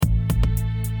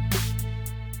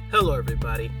Hello,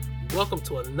 everybody. Welcome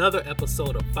to another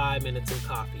episode of 5 Minutes in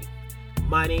Coffee.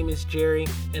 My name is Jerry,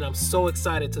 and I'm so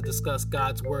excited to discuss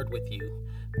God's Word with you.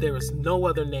 There is no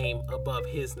other name above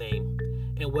His name,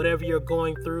 and whatever you're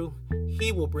going through,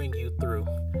 He will bring you through.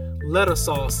 Let us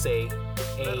all say,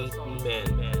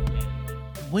 Amen.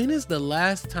 When is the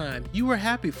last time you were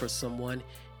happy for someone,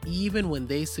 even when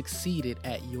they succeeded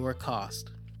at your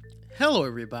cost? Hello,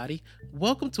 everybody.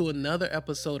 Welcome to another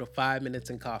episode of 5 Minutes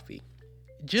in Coffee.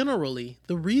 Generally,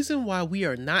 the reason why we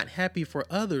are not happy for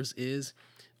others is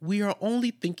we are only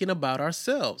thinking about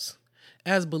ourselves.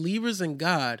 As believers in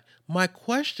God, my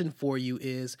question for you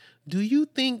is, do you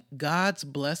think God's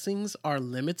blessings are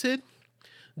limited?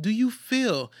 Do you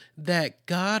feel that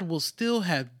God will still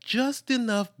have just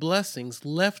enough blessings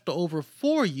left over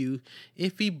for you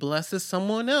if He blesses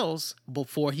someone else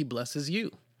before He blesses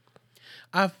you?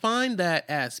 I find that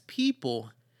as people,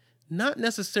 not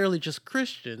necessarily just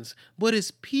Christians, but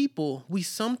as people, we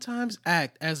sometimes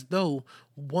act as though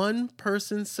one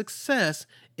person's success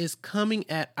is coming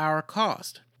at our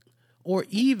cost. Or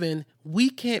even we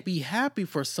can't be happy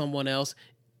for someone else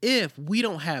if we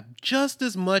don't have just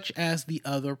as much as the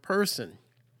other person.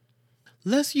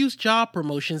 Let's use job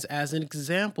promotions as an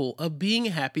example of being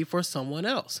happy for someone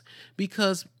else,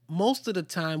 because most of the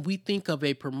time we think of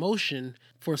a promotion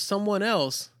for someone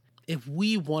else if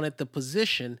we wanted the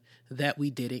position that we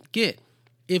didn't get.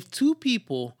 If two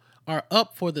people are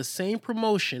up for the same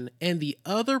promotion and the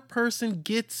other person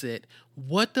gets it,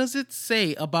 what does it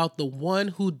say about the one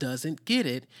who doesn't get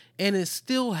it and is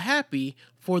still happy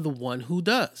for the one who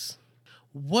does?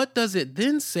 What does it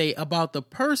then say about the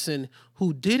person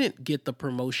who didn't get the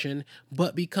promotion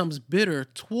but becomes bitter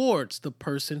towards the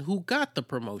person who got the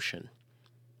promotion?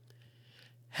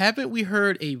 Haven't we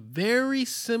heard a very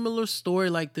similar story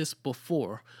like this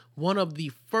before? One of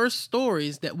the first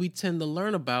stories that we tend to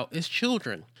learn about as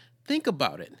children. Think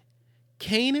about it.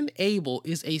 Cain and Abel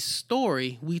is a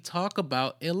story we talk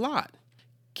about a lot.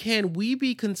 Can we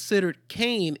be considered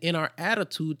Cain in our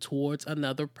attitude towards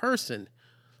another person?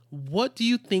 What do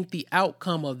you think the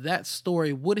outcome of that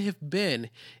story would have been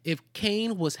if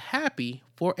Cain was happy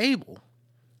for Abel?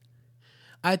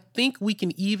 I think we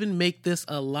can even make this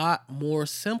a lot more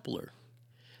simpler.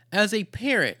 As a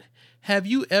parent, have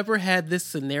you ever had this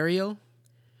scenario?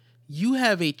 You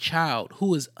have a child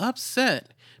who is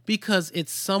upset because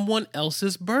it's someone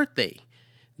else's birthday.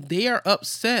 They are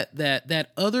upset that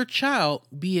that other child,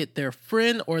 be it their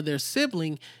friend or their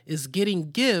sibling, is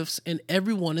getting gifts and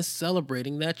everyone is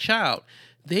celebrating that child.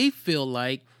 They feel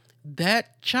like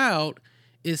that child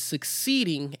is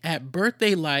succeeding at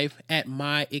birthday life at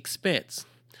my expense.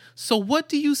 So what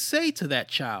do you say to that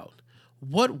child?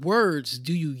 What words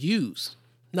do you use?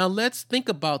 Now let's think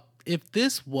about if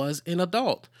this was an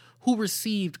adult who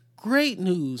received great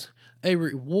news, a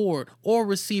reward, or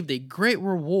received a great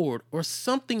reward or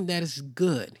something that is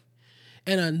good,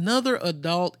 and another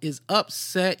adult is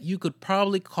upset. You could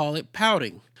probably call it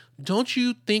pouting. Don't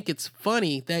you think it's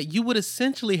funny that you would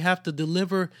essentially have to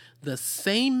deliver the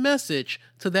same message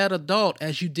to that adult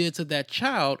as you did to that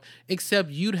child, except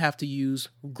you'd have to use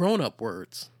grown-up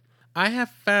words? I have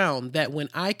found that when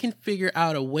I can figure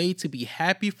out a way to be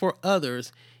happy for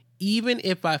others, even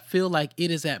if I feel like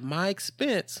it is at my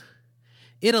expense,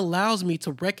 it allows me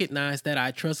to recognize that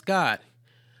I trust God.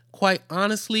 Quite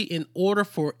honestly, in order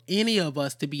for any of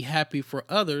us to be happy for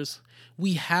others,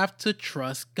 we have to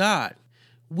trust God.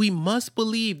 We must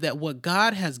believe that what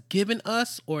God has given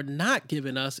us or not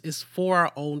given us is for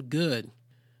our own good.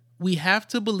 We have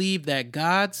to believe that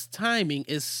God's timing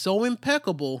is so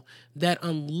impeccable that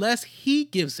unless He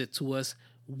gives it to us,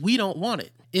 we don't want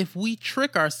it. If we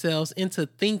trick ourselves into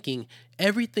thinking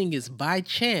everything is by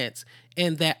chance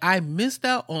and that I missed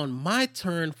out on my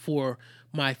turn for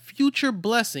my future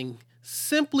blessing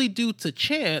simply due to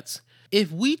chance,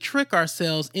 if we trick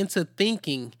ourselves into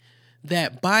thinking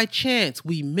that by chance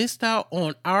we missed out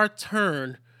on our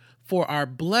turn for our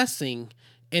blessing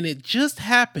and it just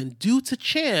happened due to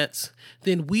chance,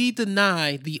 then we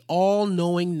deny the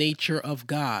all-knowing nature of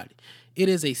God. It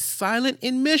is a silent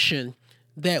admission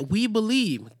that we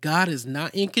believe God is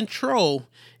not in control,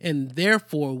 and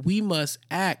therefore we must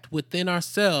act within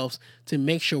ourselves to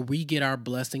make sure we get our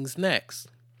blessings next.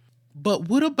 But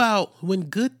what about when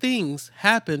good things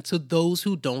happen to those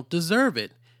who don't deserve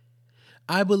it?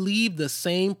 I believe the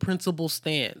same principle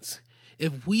stands.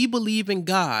 If we believe in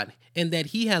God and that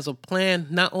He has a plan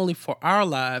not only for our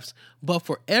lives, but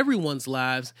for everyone's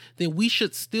lives, then we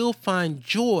should still find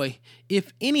joy,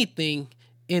 if anything,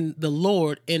 in the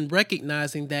Lord and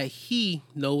recognizing that He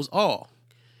knows all.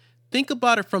 Think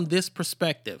about it from this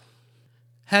perspective.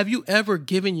 Have you ever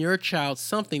given your child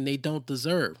something they don't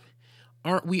deserve?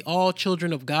 Aren't we all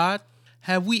children of God?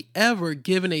 Have we ever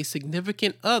given a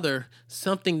significant other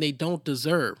something they don't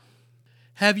deserve?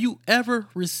 Have you ever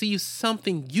received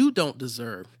something you don't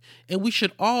deserve? And we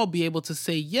should all be able to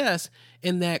say yes,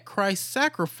 in that Christ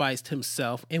sacrificed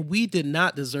himself and we did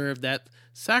not deserve that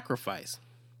sacrifice.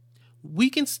 We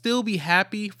can still be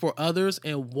happy for others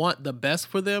and want the best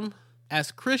for them as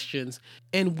Christians,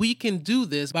 and we can do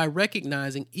this by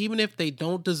recognizing even if they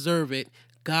don't deserve it,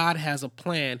 God has a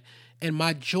plan, and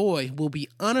my joy will be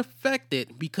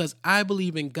unaffected because I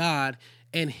believe in God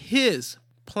and his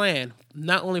plan,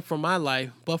 not only for my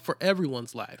life, but for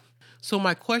everyone's life. So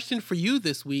my question for you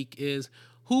this week is,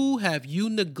 who have you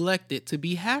neglected to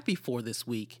be happy for this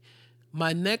week?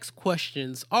 My next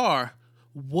questions are,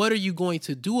 what are you going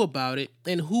to do about it?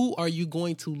 And who are you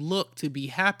going to look to be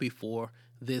happy for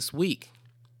this week?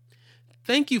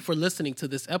 Thank you for listening to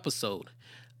this episode.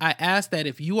 I ask that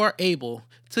if you are able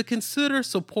to consider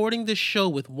supporting this show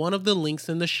with one of the links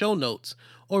in the show notes,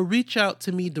 or reach out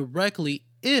to me directly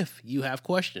if you have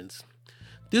questions.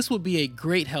 This would be a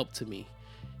great help to me.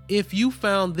 If you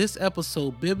found this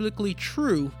episode biblically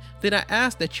true, then I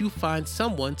ask that you find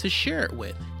someone to share it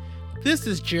with. This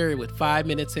is Jerry with 5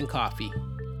 Minutes in Coffee.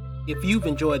 If you've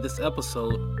enjoyed this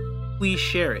episode, please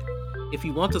share it. If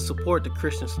you want to support the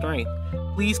Christian Strength,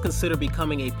 please consider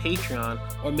becoming a Patreon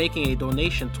or making a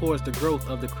donation towards the growth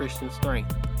of the Christian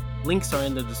Strength. Links are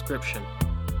in the description.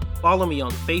 Follow me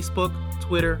on Facebook,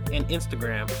 Twitter, and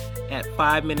Instagram at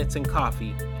 5 Minutes in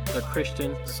Coffee, the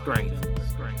Christian Strength.